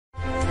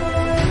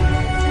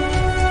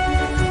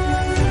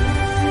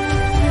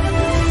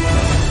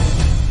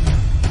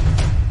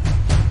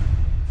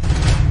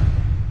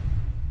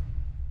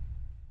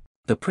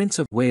The Prince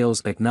of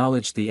Wales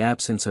acknowledged the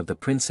absence of the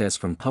princess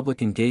from public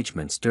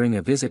engagements during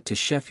a visit to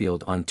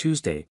Sheffield on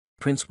Tuesday.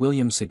 Prince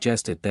William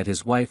suggested that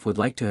his wife would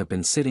like to have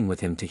been sitting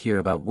with him to hear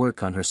about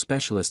work on her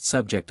specialist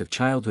subject of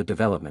childhood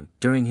development.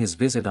 During his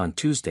visit on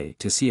Tuesday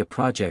to see a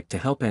project to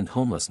help end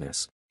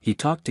homelessness, he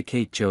talked to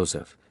Kate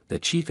Joseph, the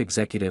chief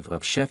executive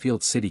of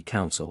Sheffield City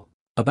Council,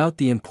 about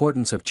the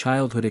importance of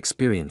childhood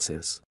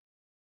experiences.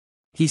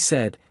 He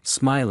said,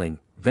 smiling,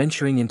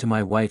 venturing into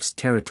my wife's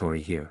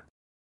territory here.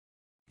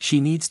 She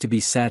needs to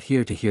be sat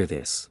here to hear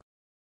this.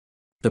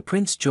 The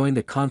prince joined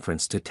a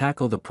conference to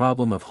tackle the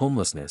problem of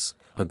homelessness,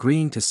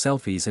 agreeing to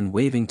selfies and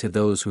waving to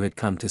those who had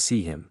come to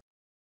see him.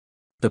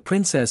 The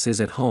princess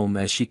is at home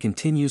as she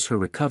continues her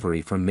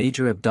recovery from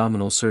major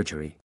abdominal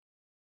surgery.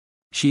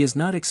 She is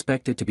not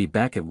expected to be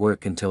back at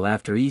work until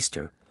after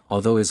Easter,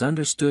 although is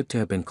understood to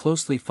have been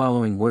closely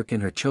following work in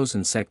her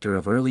chosen sector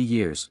of early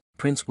years.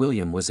 Prince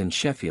William was in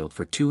Sheffield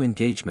for 2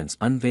 engagements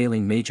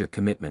unveiling major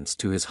commitments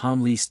to his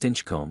Homely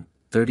Stinchcombe,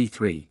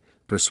 33,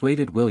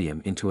 persuaded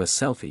William into a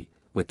selfie,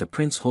 with the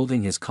prince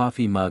holding his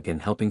coffee mug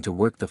and helping to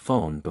work the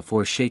phone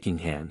before shaking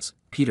hands.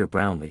 Peter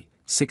Brownlee,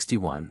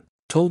 61,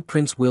 told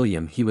Prince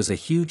William he was a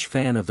huge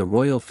fan of the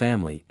royal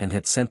family and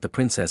had sent the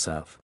Princess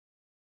of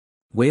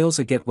Wales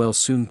a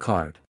get-well-soon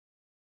card.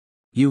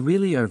 You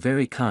really are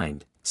very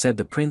kind, said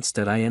the prince.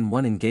 In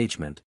one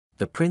engagement,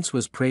 the prince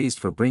was praised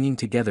for bringing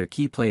together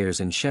key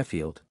players in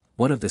Sheffield,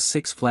 one of the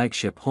 6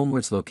 flagship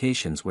homewards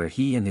locations where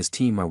he and his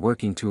team are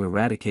working to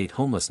eradicate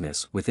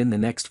homelessness within the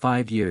next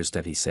 5 years.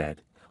 He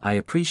said, I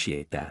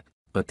appreciate that,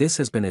 but this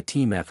has been a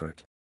team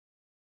effort.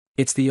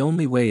 It's the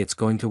only way it's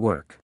going to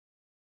work.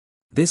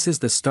 This is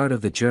the start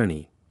of the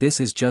journey,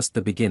 this is just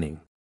the beginning.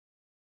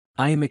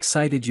 I am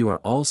excited you are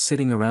all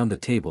sitting around the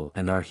table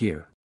and are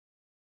here.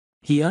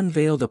 He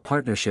unveiled a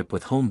partnership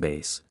with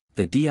Homebase,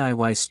 the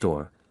DIY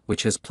store,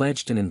 which has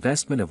pledged an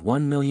investment of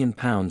 £1 million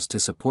to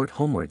support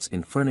homewards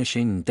in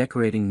furnishing and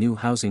decorating new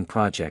housing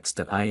projects.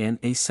 In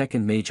a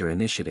second major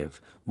initiative,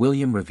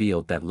 William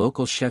revealed that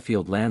local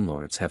Sheffield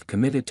landlords have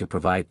committed to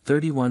provide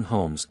 31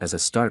 homes as a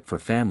start for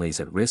families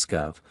at risk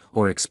of,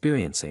 or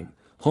experiencing,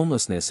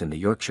 homelessness in the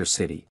Yorkshire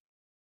city.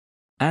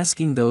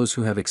 Asking those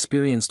who have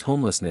experienced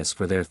homelessness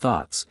for their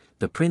thoughts,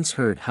 the prince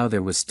heard how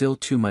there was still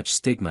too much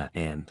stigma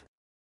and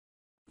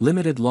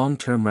limited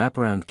long-term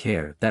wraparound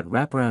care. That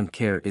wraparound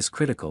care is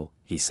critical,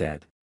 he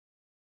said.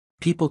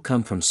 People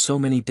come from so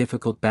many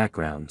difficult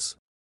backgrounds.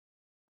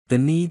 The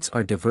needs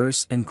are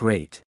diverse and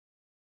great.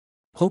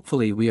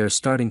 Hopefully we are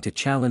starting to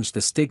challenge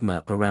the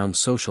stigma around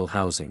social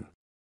housing.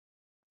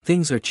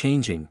 Things are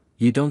changing,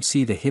 you don't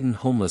see the hidden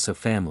homeless of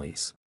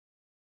families.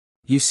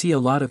 You see a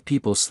lot of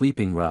people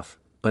sleeping rough,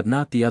 but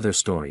not the other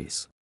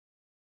stories.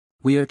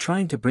 We are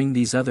trying to bring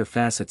these other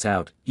facets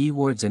out.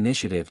 Ward's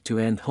initiative to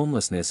end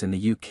homelessness in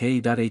the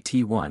UK.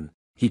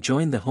 He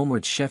joined the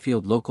Homewards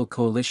Sheffield local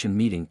coalition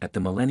meeting at the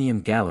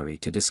Millennium Gallery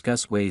to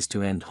discuss ways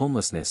to end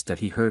homelessness.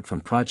 He heard from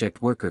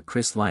project worker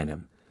Chris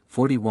Lynham,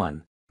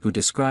 41, who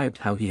described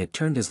how he had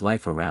turned his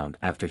life around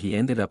after he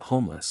ended up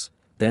homeless,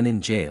 then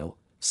in jail,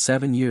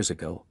 7 years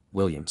ago.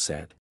 William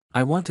said,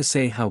 I want to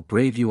say how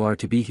brave you are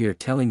to be here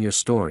telling your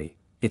story,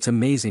 it's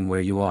amazing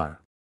where you are.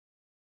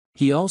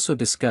 He also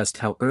discussed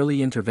how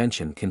early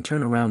intervention can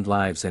turn around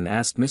lives and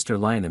asked Mr.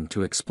 Lynham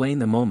to explain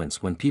the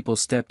moments when people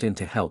stepped in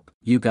to help.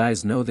 You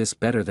guys know this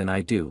better than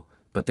I do,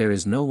 but there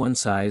is no one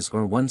size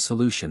or one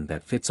solution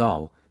that fits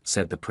all,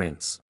 said the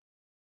prince.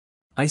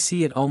 I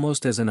see it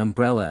almost as an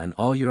umbrella and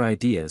all your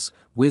ideas,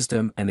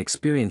 wisdom and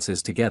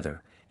experiences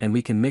together, and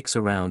we can mix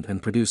around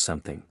and produce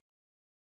something.